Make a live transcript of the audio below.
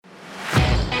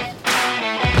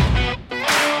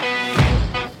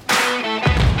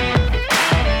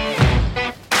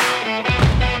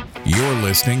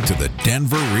listening to the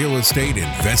Denver Real Estate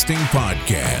Investing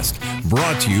Podcast,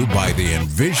 brought to you by the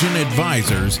Envision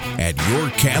Advisors at Your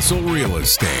Castle Real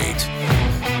Estate.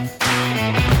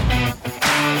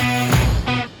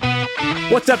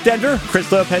 What's up, Denver?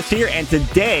 Chris Lopez here, and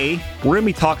today we're going to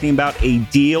be talking about a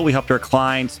deal we helped our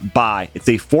clients buy. It's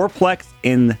a fourplex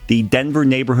in the Denver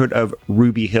neighborhood of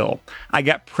Ruby Hill. I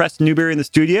got Preston Newberry in the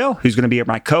studio, who's going to be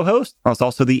my co-host. I was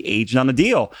also the agent on the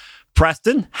deal.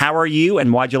 Preston, how are you,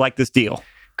 and why'd you like this deal?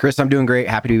 Chris, I'm doing great.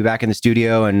 Happy to be back in the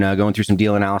studio and going through some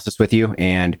deal analysis with you.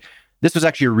 And this was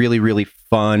actually a really, really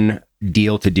fun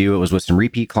deal to do. It was with some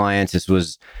repeat clients. This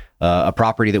was a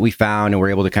property that we found, and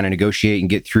we're able to kind of negotiate and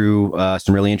get through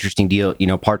some really interesting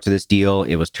parts of this deal.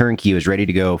 It was turnkey. It was ready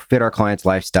to go, fit our client's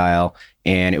lifestyle.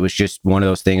 And it was just one of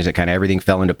those things that kind of everything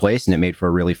fell into place, and it made for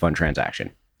a really fun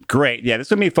transaction. Great. Yeah, this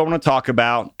is going to be fun to talk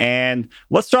about. And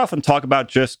let's start off and talk about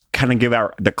just kind of give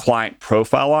the client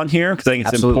profile on here, because I think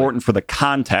it's Absolutely. important for the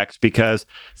context, because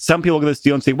some people look at this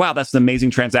deal and say, wow, that's an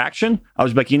amazing transaction. I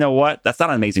was like, you know what? That's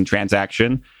not an amazing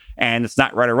transaction. And it's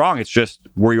not right or wrong. It's just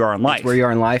where you are in life. It's where you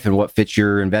are in life and what fits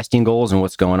your investing goals and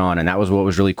what's going on. And that was what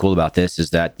was really cool about this, is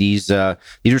that these are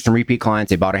some repeat clients.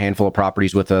 They bought a handful of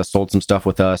properties with us, sold some stuff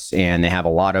with us, and they have a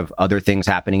lot of other things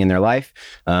happening in their life.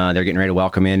 They're getting ready to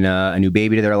welcome in a new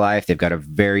baby to their life. They've got a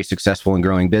very successful and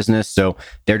growing business. So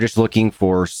they're just looking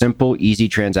for simple, easy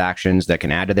transactions that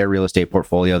can add to their real estate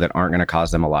portfolio that aren't going to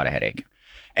cause them a lot of headache.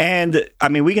 And I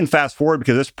mean, we can fast forward,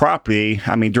 because this property,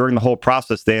 I mean, during the whole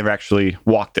process, they have actually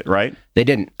walked it, right? They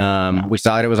didn't. We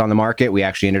saw that it was on the market. We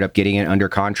actually ended up getting it under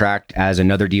contract as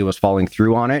another deal was falling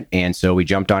through on it. And so we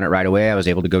jumped on it right away. I was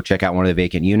able to go check out one of the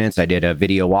vacant units. I did a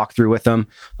video walkthrough with them,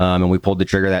 and we pulled the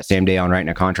trigger that same day on writing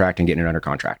a contract and getting it under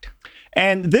contract.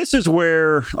 And this is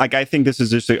where, I think this is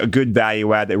just a good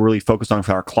value add that we really focus on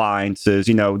for our clients is,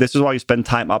 this is why you spend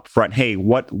time up front. Hey,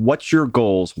 what's your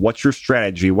goals? What's your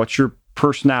strategy? What's your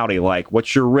personality like?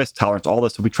 What's your risk tolerance? All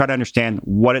this. So we try to understand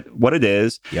what it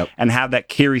is, Yep. and have that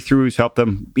carry through to help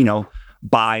them,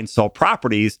 buy and sell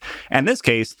properties. And in this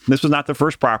case, this was not the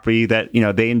first property that,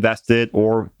 they invested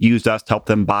or used us to help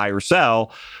them buy or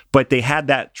sell, but they had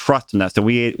that trust in us, and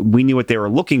we knew what they were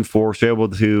looking for. So able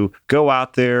to go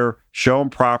out there, show them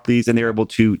properties, and they're able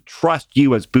to trust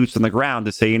you as boots on the ground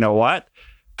to say, you know what?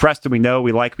 Preston, we know,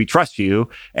 we trust you.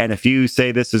 And if you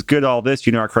say this is good, all this,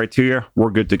 our criteria,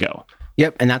 we're good to go.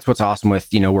 Yep. And that's what's awesome with,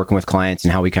 working with clients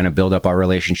and how we kind of build up our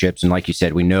relationships. And like you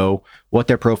said, we know what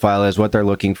their profile is, what they're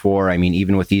looking for. I mean,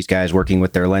 even with these guys working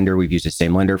with their lender, we've used the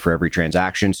same lender for every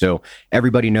transaction. So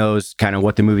everybody knows kind of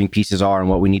what the moving pieces are and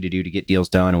what we need to do to get deals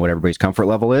done and what everybody's comfort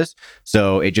level is.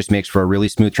 So it just makes for a really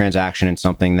smooth transaction, and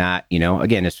something that,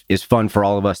 again, is fun for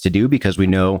all of us to do, because we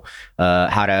know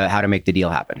how to make the deal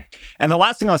happen. And the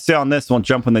last thing I'll say on this, we'll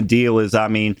jump on the deal, is,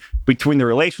 between the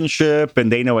relationship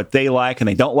and they know what they like and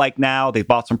they don't like now, they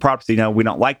bought some properties, we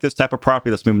don't like this type of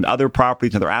property, let's move into other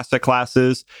properties, other asset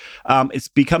classes. It's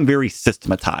become very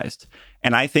systematized.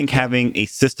 And I think having a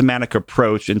systematic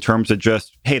approach in terms of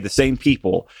just, hey, the same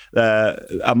people,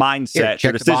 a mindset,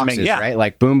 check the boxes, right?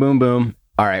 Like boom, boom, boom.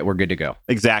 All right, we're good to go.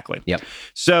 Exactly. Yep.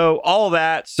 So all of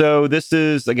that. So this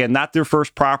is, again, not their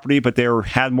first property, but they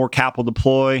had more capital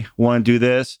deploy, want to do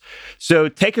this. So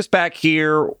take us back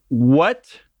here. What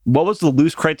was the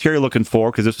loose criteria looking for?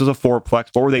 Because this was a fourplex.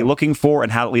 What were they looking for,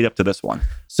 and how did it lead up to this one?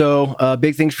 So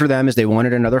big things for them is they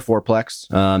wanted another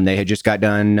fourplex. They had just got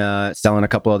done selling a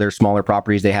couple other smaller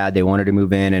properties they had. They wanted to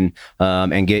move in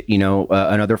and get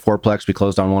another fourplex. We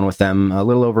closed on one with them a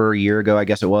little over a year ago, I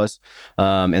guess it was.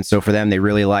 And so for them, they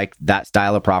really liked that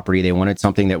style of property. They wanted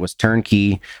something that was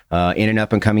turnkey, in an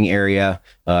up and coming area.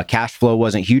 Cash flow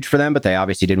wasn't huge for them, but they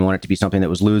obviously didn't want it to be something that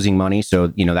was losing money. So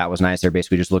that was nice. They're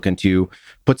basically just looking to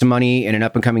put some money in an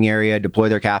up and coming area, deploy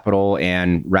their capital,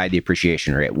 and ride the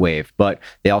appreciation rate wave. But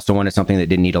they also wanted something that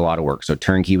didn't need a lot of work. So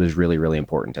turnkey was really, really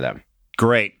important to them.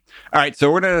 Great. All right.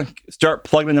 So we're going to start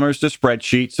plugging the numbers to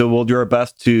spreadsheet. So we'll do our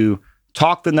best to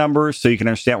talk the numbers so you can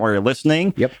understand why you're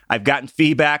listening. Yep. I've gotten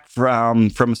feedback from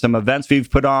some events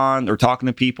we've put on or talking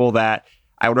to people that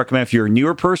I would recommend, if you're a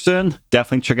newer person,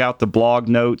 definitely check out the blog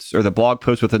notes or the blog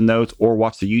post with the notes, or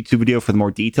watch the YouTube video for the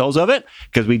more details of it,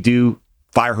 because we do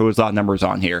fire hose a lot of numbers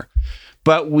on here.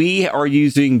 But we are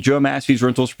using Joe Massey's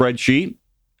rental spreadsheet.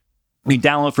 You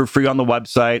download for free on the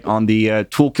website on the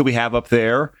toolkit we have up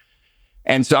there.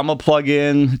 And so I'm going to plug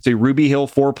in, it's a Ruby Hill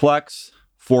fourplex,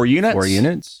 4 units. 4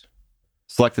 units.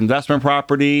 Select investment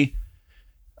property.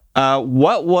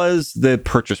 What was the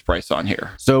purchase price on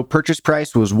here? So purchase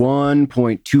price was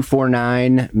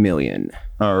 $1.249 million.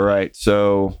 All right.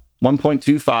 So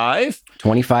 1.25.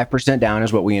 25% down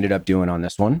is what we ended up doing on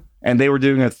this one. And they were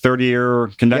doing a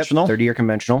 30-year conventional. 30-year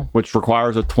conventional. Which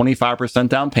requires a 25%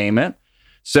 down payment.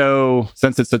 So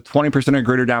since it's a 20% or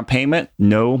greater down payment,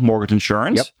 no mortgage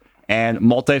insurance. Yep. And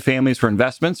multifamilies for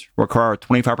investments require a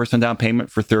 25% down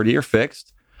payment for 30-year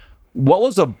fixed. What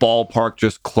was the ballpark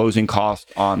just closing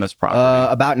cost on this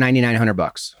property? About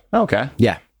 $9,900. Okay.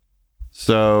 Yeah.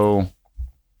 So,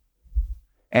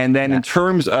 and then in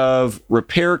terms of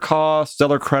repair costs,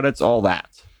 seller credits, all that.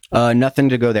 Nothing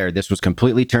to go there. This was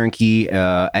completely turnkey.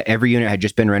 Every unit had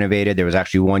just been renovated. There was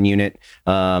actually one unit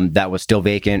that was still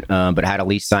vacant, but had a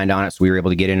lease signed on it. So we were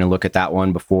able to get in and look at that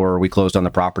one before we closed on the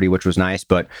property, which was nice.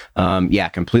 But yeah,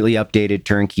 completely updated,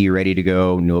 turnkey, ready to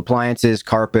go. New appliances,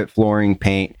 carpet, flooring,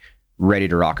 paint, ready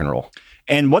to rock and roll.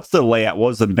 And what's the layout? What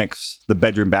was the mix, the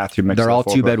bedroom, bathroom mix? They're all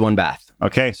 2-bed, 1 bath.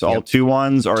 Okay, so all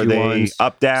 2-1s. Are they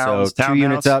up, down? So 2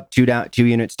 units up, 2 down, 2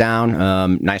 units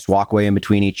down. Nice walkway in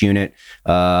between each unit.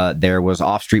 There was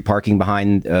off-street parking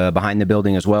behind the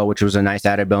building as well, which was a nice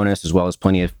added bonus, as well as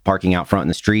plenty of parking out front in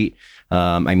the street.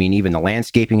 I mean, even the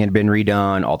landscaping had been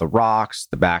redone, all the rocks,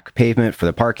 the back pavement for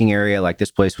the parking area. Like,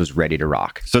 this place was ready to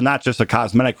rock. So not just a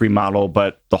cosmetic remodel,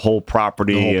 but the whole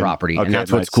property. The whole property. Okay, and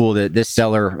that's what's cool, that this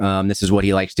seller, this is what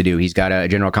he likes to do. He's got a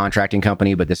general contracting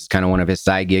company, but this is kind of one of his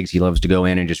side gigs. He loves to go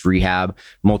in and just rehab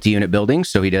multi-unit buildings.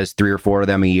 So he does 3 or 4 of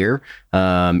them a year.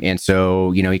 And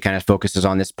so, you know, he kind of focuses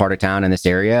on this part of town and this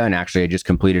area. And actually, I just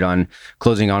completed on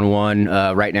closing on one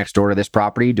right next door to this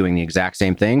property, doing the exact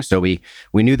same thing. So we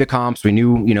knew the comps. We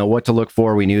knew, you know, what to look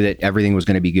for. We knew that everything was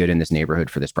going to be good in this neighborhood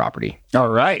for this property. All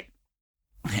right.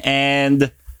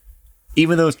 And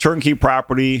even though it's turnkey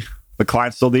property, the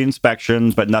client still did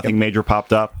inspections, but nothing major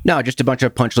popped up. No, just a bunch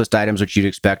of punch list items, which you'd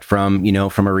expect from, you know,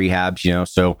 from a rehab, you know.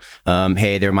 So,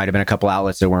 hey, there might have been a couple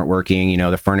outlets that weren't working. You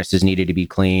know, the furnaces needed to be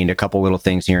cleaned, a couple little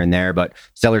things here and there, but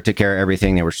seller took care of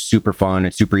everything. They were super fun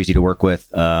and super easy to work with.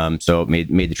 So it made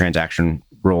the transaction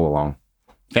roll along.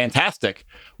 Fantastic.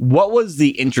 What was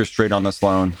the interest rate on this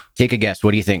loan? Take a guess.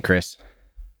 What do you think, Chris?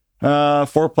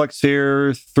 Fourplex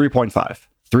here, 3.5.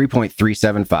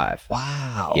 3.375.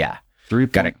 Wow. Yeah.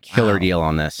 Got a killer deal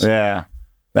on this. Yeah.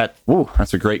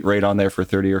 That's a great rate on there for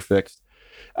 30-year fixed.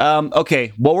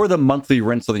 Okay. What were the monthly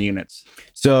rents of the units?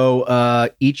 So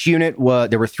each unit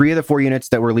there were 3 of the 4 units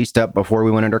that were leased up before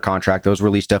we went under contract. Those were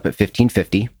leased up at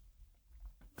 $1,550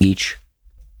 each.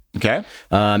 Okay.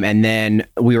 And then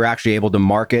we were actually able to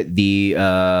market the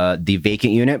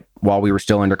vacant unit while we were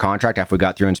still under contract. After we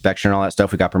got through inspection and all that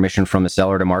stuff, we got permission from the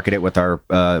seller to market it with our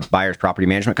buyer's property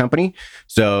management company.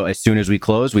 So as soon as we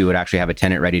closed, we would actually have a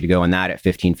tenant ready to go in that at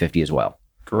 $1,550 as well.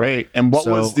 Great. And what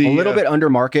was the... A little bit under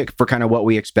market for kind of what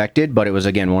we expected, but it was,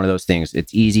 again, one of those things.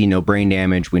 It's easy, no brain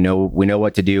damage. We know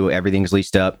what to do. Everything's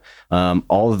leased up.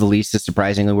 All of the leases,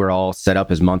 surprisingly, were all set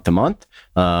up as month to month,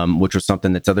 which was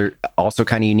something that's also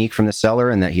kind of unique from the seller,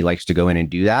 and that he likes to go in and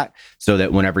do that so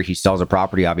that whenever he sells a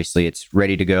property, obviously it's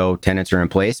ready to go, tenants are in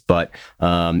place, but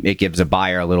it gives a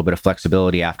buyer a little bit of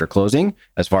flexibility after closing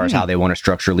as far as how they want to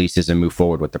structure leases and move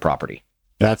forward with the property.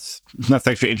 That's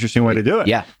actually an interesting way to do it.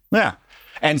 Yeah. Yeah.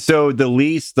 And so the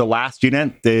last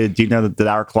unit, do you know that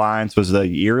our clients was a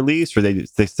year lease, or they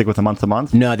stick with a month to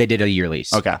month? No, they did a year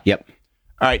lease. Okay. Yep.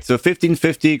 All right. So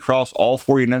 $1,550 across all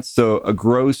 4 units. So a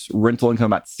gross rental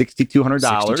income about $6,200.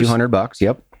 $6,200.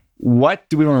 Yep. What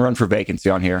do we want to run for vacancy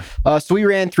on here? So we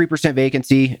ran 3%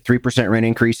 vacancy, 3% rent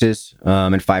increases,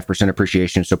 and 5%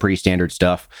 appreciation. So pretty standard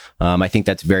stuff. I think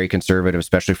that's very conservative,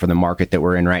 especially for the market that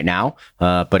we're in right now.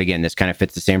 But again, this kind of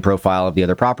fits the same profile of the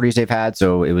other properties they've had.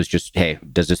 So it was just, hey,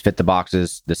 does this fit the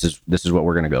boxes? This is what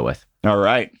we're going to go with. All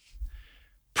right.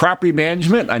 Property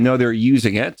management, I know they're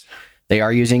using it. They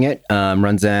are using it.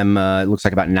 Runs them, it looks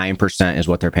like about 9% is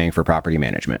what they're paying for property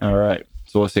management. All right.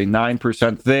 So let's say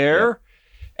 9% there. Yep.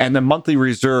 And the monthly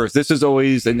reserves, this is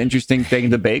always an interesting thing to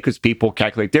debate because people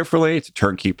calculate differently. It's a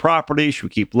turnkey property. Should we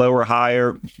keep low or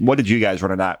higher? What did you guys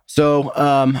run it at? So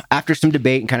after some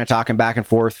debate and kind of talking back and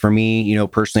forth, for me, you know,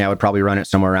 personally, I would probably run it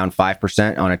somewhere around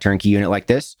 5% on a turnkey unit like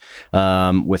this.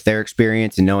 With their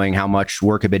experience and knowing how much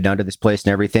work had been done to this place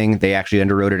and everything, they actually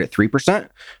underwrote it at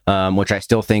 3%, which I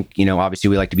still think, you know,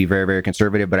 obviously we like to be very, very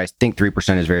conservative, but I think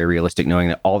 3% is very realistic, knowing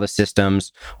that all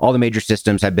the major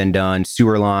systems have been done,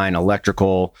 sewer line,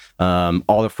 electrical,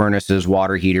 all the furnaces,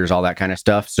 water heaters, all that kind of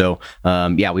stuff. So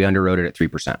yeah, we underwrote it at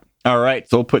 3%. All right.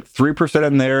 So we'll put 3%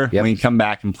 in there. Yep. We can come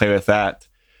back and play with that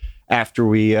after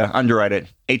we underwrite it.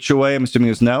 HOA, I'm assuming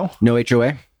is no? No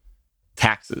HOA.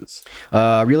 Taxes.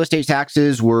 Real estate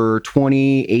taxes were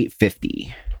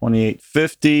 $2,850.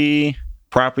 $2,850.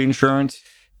 Property insurance?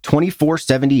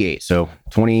 $2,478. So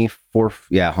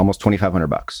almost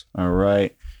 $2,500. All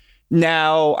right.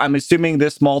 Now, I'm assuming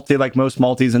this multi, like most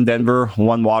multis in Denver,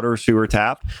 one water, sewer,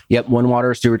 tap. Yep, one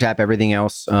water, sewer tap. Everything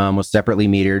else was separately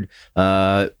metered.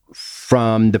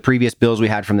 From the previous bills we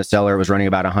had from the seller, it was running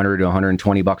about $100 to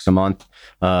 $120 a month.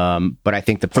 But I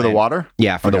think the plan, For the water?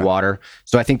 Yeah, for Okay. the water.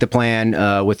 So I think the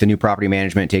plan with the new property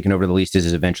management taking over the leases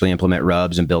is eventually implement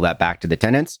RUBS and bill that back to the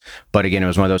tenants. But again, it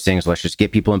was one of those things. Let's just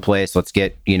get people in place. Let's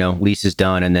get leases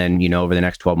done, and then over the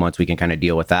next 12 months we can kind of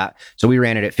deal with that. So we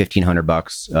ran it at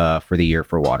 $1,500 for the year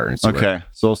for water and sewer. Okay,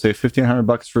 so we'll say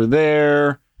 $1,500 for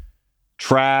there.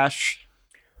 Trash.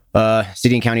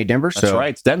 City and County of Denver. That's right.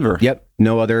 It's Denver. Yep.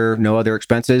 No other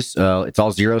expenses. It's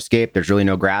all zero-scape. There's really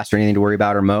no grass or anything to worry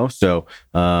about or mow. So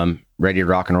ready to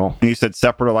rock and roll. And you said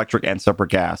separate electric and separate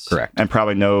gas. Correct. And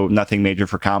probably nothing major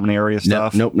for common area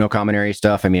stuff. Nope. No common area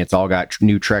stuff. I mean, it's all got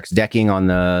new Trex decking on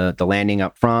the landing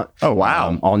up front. Oh,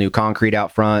 wow. All new concrete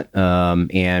out front.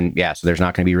 And yeah, so there's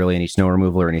not going to be really any snow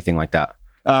removal or anything like that.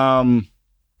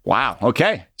 Wow.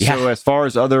 Okay. Yeah. So as far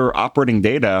as other operating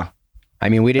data, I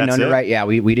mean, we didn't That's underwrite. Yeah,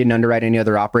 we didn't underwrite any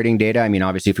other operating data. I mean,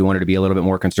 obviously, if we wanted to be a little bit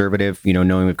more conservative,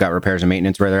 knowing we've got repairs and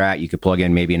maintenance where they're at, you could plug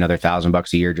in maybe another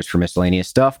 $1,000 a year just for miscellaneous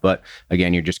stuff. But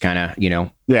again, you're just kind of,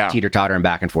 yeah. teeter tottering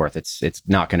back and forth. It's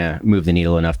not going to move the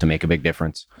needle enough to make a big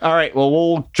difference. All right. Well,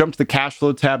 we'll jump to the cash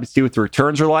flow tab to see what the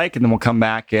returns are like, and then we'll come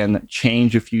back and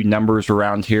change a few numbers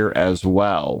around here as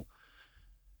well.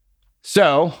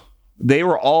 So they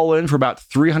were all in for about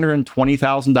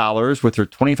 $320,000 with their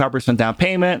 25% down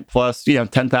payment plus,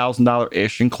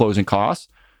 $10,000-ish in closing costs.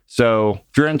 So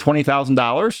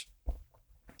 $320,000.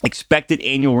 Expected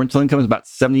annual rental income is about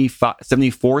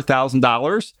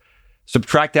 $74,000.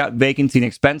 Subtract out vacancy and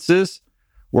expenses.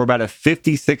 We're about a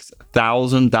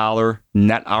 $56,000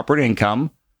 net operating income,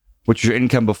 which is your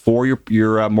income before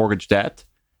your mortgage debt.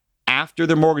 After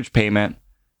their mortgage payment,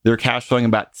 they're cash flowing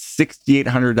about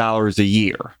 $6,800 a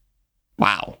year.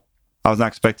 Wow. I was not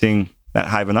expecting that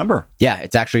high of a number. Yeah,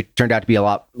 it's actually turned out to be a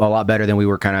lot better than we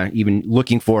were kind of even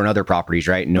looking for in other properties,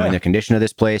 right? Knowing the condition of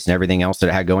this place and everything else that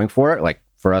it had going for it, like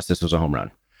for us, this was a home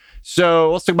run.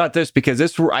 So let's talk about this because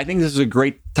I think this is a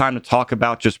great time to talk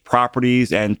about just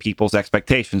properties and people's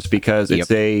expectations because it's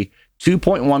a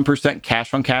 2.1%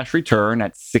 cash on cash return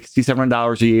at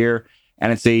 $6,700 a year,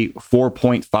 and it's a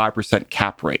 4.5%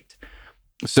 cap rate.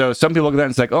 So some people look at that and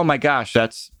it's like, oh my gosh,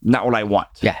 that's not what I want.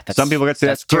 Yeah. Some people get to say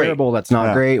that's terrible. great. That's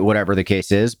not great, whatever the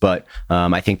case is. But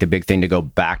I think the big thing to go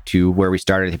back to where we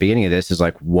started at the beginning of this is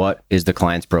like, what is the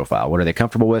client's profile? What are they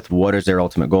comfortable with? What is their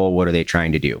ultimate goal? What are they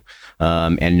trying to do?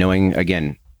 And knowing,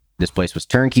 again, this place was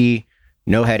turnkey,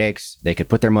 no headaches. They could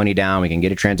put their money down. We can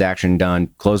get a transaction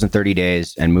done, close in 30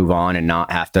 days and move on and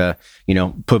not have to,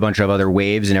 put a bunch of other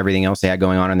waves and everything else they had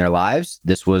going on in their lives.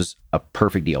 This was a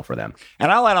perfect deal for them.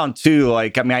 And I'll add on too, I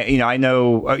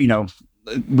know,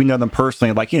 we know them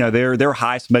personally, their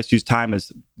highest best use time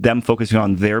is them focusing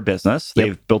on their business. Yep.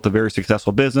 They've built a very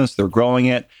successful business. They're growing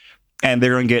it. And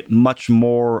they're going to get much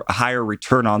more higher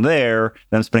return on there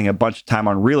than spending a bunch of time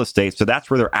on real estate. So that's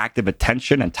where their active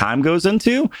attention and time goes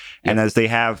into. Yep. And as they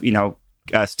have,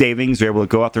 savings, they're able to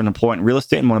go out there and deploy in real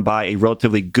estate and want to buy a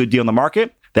relatively good deal in the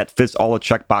market that fits all the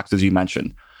check boxes you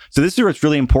mentioned. So this is where it's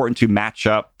really important to match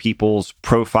up people's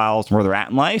profiles and where they're at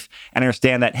in life and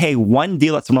understand that, hey, one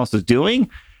deal that someone else is doing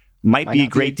might be a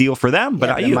great deal for them,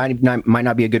 but it might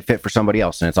not be a good fit for somebody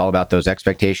else. And it's all about those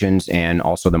expectations and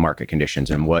also the market conditions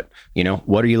and what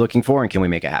are you looking for and can we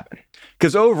make it happen?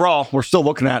 Because overall, we're still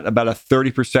looking at about a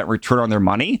 30% return on their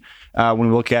money when we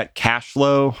look at cash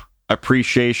flow,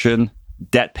 appreciation,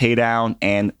 debt pay down,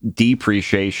 and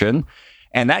depreciation.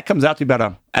 And that comes out to about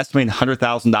an estimated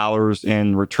 $100,000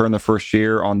 in return the first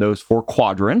year on those 4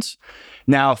 quadrants.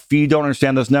 Now, if you don't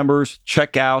understand those numbers,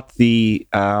 check out the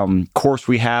course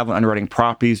we have on underwriting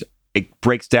properties. It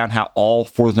breaks down how all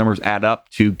 4 of those numbers add up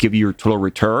to give you your total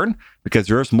return because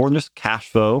there's more than just cash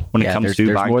flow when it comes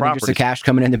to buying more properties. Than just the cash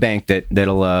coming in the bank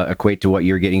that'll equate to what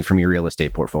you're getting from your real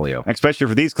estate portfolio. Especially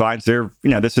for these clients,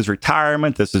 this is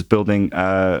retirement, this is building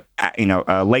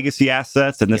legacy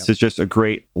assets, and this is just a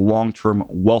great long-term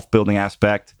wealth building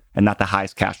aspect and not the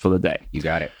highest cash flow of the day. You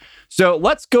got it. So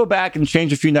let's go back and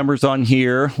change a few numbers on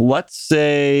here. Let's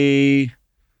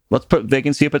put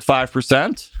vacancy up at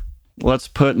 5%. Let's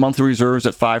put monthly reserves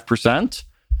at 5%.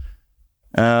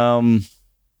 And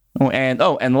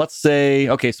let's say,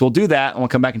 okay, so we'll do that and we'll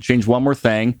come back and change one more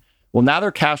thing. Well, now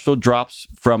their cash flow drops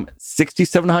from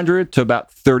 $6,700 to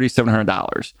about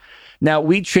 $3,700. Now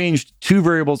we changed 2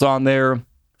 variables on there,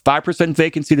 5%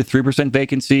 vacancy to 3%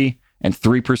 vacancy and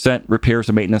 3% repairs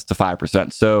and maintenance to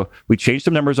 5%. So we changed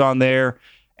some numbers on there.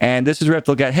 And this is where we have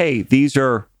to look at, hey, these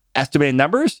are estimated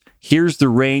numbers. Here's the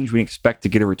range we expect to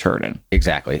get a return in.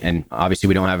 Exactly. And obviously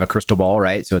we don't have a crystal ball,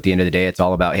 right? So at the end of the day, it's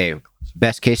all about, hey,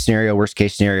 best case scenario, worst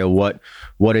case scenario,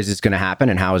 what is this going to happen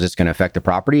and how is this going to affect the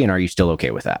property? And are you still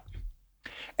okay with that?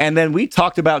 And then we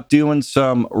talked about doing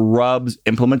some RUBS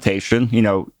implementation,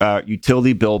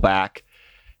 utility bill back.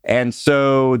 And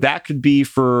so that could be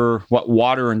for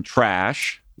water and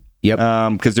trash. Yep.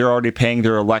 Because they're already paying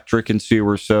their electric and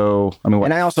sewer. So,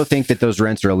 and I also think that those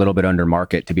rents are a little bit under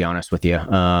market, to be honest with you.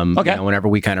 Okay. Whenever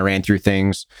we kind of ran through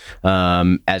things,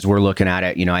 as we're looking at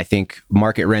it, I think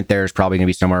market rent there is probably going to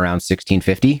be somewhere around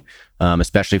 $1,650,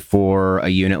 especially for a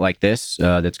unit like this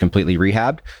that's completely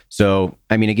rehabbed. So,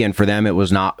 again, for them, it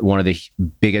was not one of the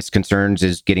biggest concerns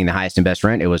is getting the highest and best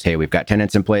rent. It was, hey, we've got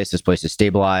tenants in place. This place is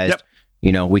stabilized. Yep.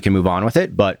 We can move on with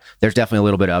it, but there's definitely a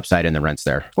little bit of upside in the rents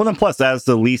there. Well, then plus as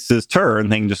the leases turn,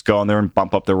 they can just go on there and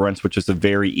bump up their rents, which is a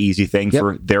very easy thing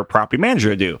for their property manager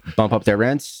to do. Bump up their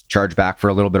rents, charge back for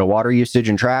a little bit of water usage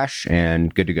and trash,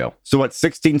 and good to go. So what,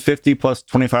 $1,650 plus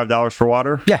 $25 for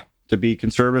water? Yeah. To be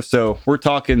conservative. So we're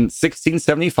talking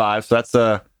 $1,675. So that's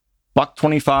a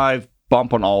 $1.25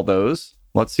 bump on all those.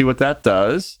 Let's see what that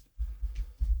does.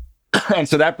 And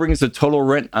so that brings the total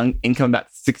rent income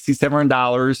about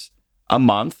 $67 a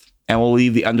month, and we'll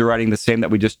leave the underwriting the same that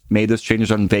we just made those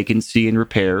changes on vacancy and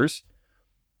repairs.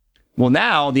 Well,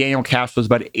 now the annual cash flow is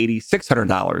about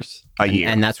 $8,600 a year.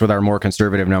 And that's with our more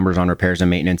conservative numbers on repairs and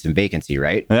maintenance and vacancy,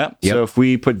 right? Yeah. Yep. So if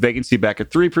we put vacancy back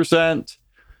at 3%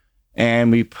 and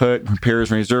we put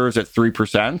repairs and reserves at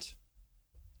 3%,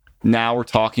 now we're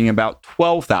talking about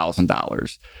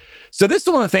 $12,000. So this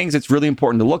is one of the things that's really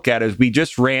important to look at is we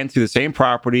just ran through the same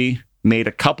property, made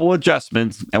a couple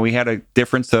adjustments, and we had a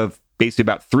difference of basically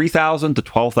about $3,000 to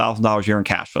 $12,000 a year in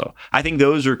cash flow. I think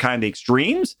those are kind of the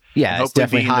extremes. Yeah, it's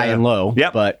definitely high and low.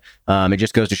 Yep. But it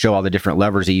just goes to show all the different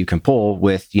levers that you can pull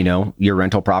with, your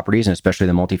rental properties and especially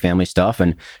the multifamily stuff.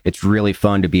 And it's really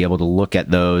fun to be able to look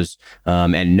at those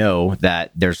and know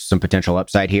that there's some potential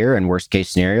upside here. And worst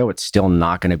case scenario, it's still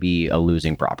not going to be a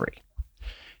losing property.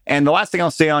 And the last thing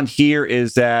I'll say on here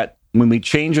is that when we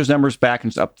change those numbers back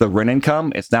and just up the rent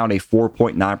income, it's now at a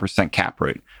 4.9% cap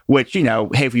rate, which, hey,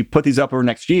 if we put these up over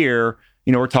next year,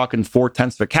 we're talking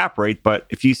 0.4 of a cap rate. But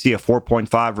if you see a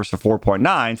 4.5 versus a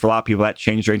 4.9, for a lot of people, that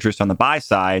changed their interest on the buy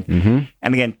side. Mm-hmm.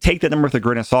 And again, take that number with a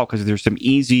grain of salt because there's some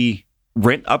easy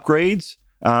rent upgrades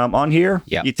on here.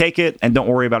 Yeah. You take it and don't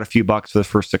worry about a few bucks for the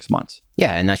first 6 months.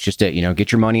 Yeah. And that's just it.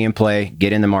 Get your money in play,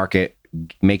 get in the market,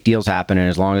 make deals happen. And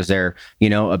as long as they're,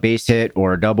 a base hit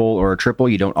or a double or a triple,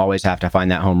 you don't always have to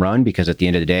find that home run because at the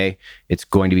end of the day, it's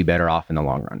going to be better off in the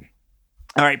long run.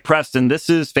 All right, Preston, this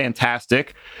is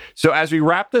fantastic. So as we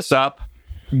wrap this up,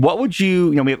 what would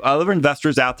we have other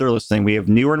investors out there listening. We have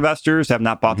newer investors have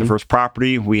not bought their first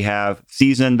property. We have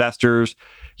seasoned investors.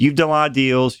 You've done a lot of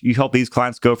deals. You help these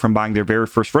clients go from buying their very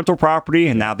first rental property,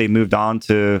 and now they moved on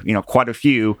to, quite a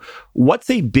few. What's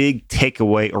a big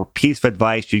takeaway or piece of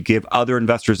advice you'd give other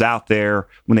investors out there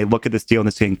when they look at this deal and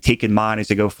this thing, take in mind as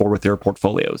they go forward with their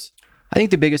portfolios? I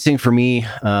think the biggest thing for me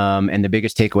and the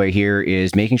biggest takeaway here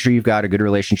is making sure you've got a good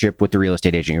relationship with the real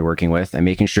estate agent you're working with and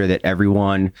making sure that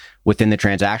everyone within the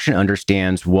transaction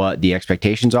understands what the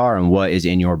expectations are and what is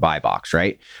in your buy box,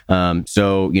 right? What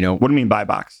do you mean buy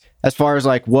box? As far as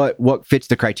like what fits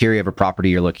the criteria of a property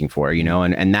you're looking for,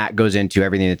 and that goes into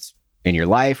everything that's in your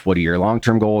life. What are your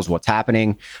long-term goals? What's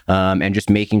happening? And just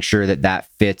making sure that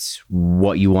fits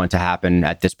what you want to happen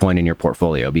at this point in your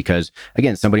portfolio. Because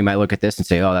again, somebody might look at this and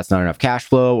say, oh, that's not enough cash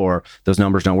flow or those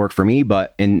numbers don't work for me.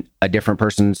 But in a different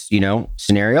person's,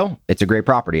 scenario, it's a great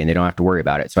property and they don't have to worry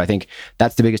about it. So I think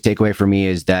that's the biggest takeaway for me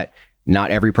is that not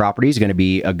every property is going to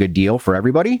be a good deal for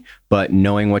everybody, but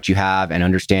knowing what you have and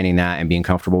understanding that and being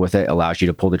comfortable with it allows you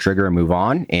to pull the trigger and move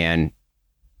on. And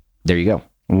there you go.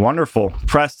 Wonderful.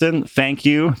 Preston, thank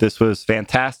you. This was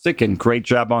fantastic and great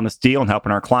job on this deal and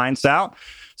helping our clients out.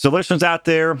 So listeners out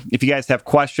there, if you guys have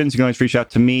questions, you can always reach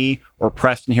out to me or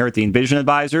Preston here at the Envision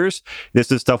Advisors.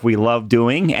 This is stuff we love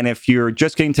doing. And if you're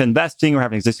just getting to investing or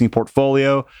have an existing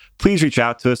portfolio, please reach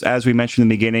out to us. As we mentioned in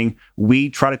the beginning,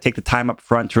 we try to take the time up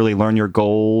front to really learn your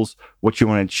goals, what you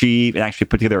want to achieve, and actually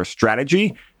put together a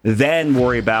strategy. Then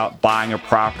worry about buying a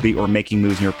property or making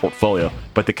moves in your portfolio.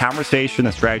 But the conversation,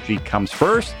 the strategy comes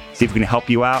first. See if we can help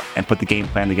you out and put the game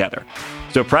plan together.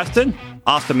 So Preston,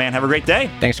 awesome, man. Have a great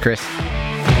day. Thanks, Chris.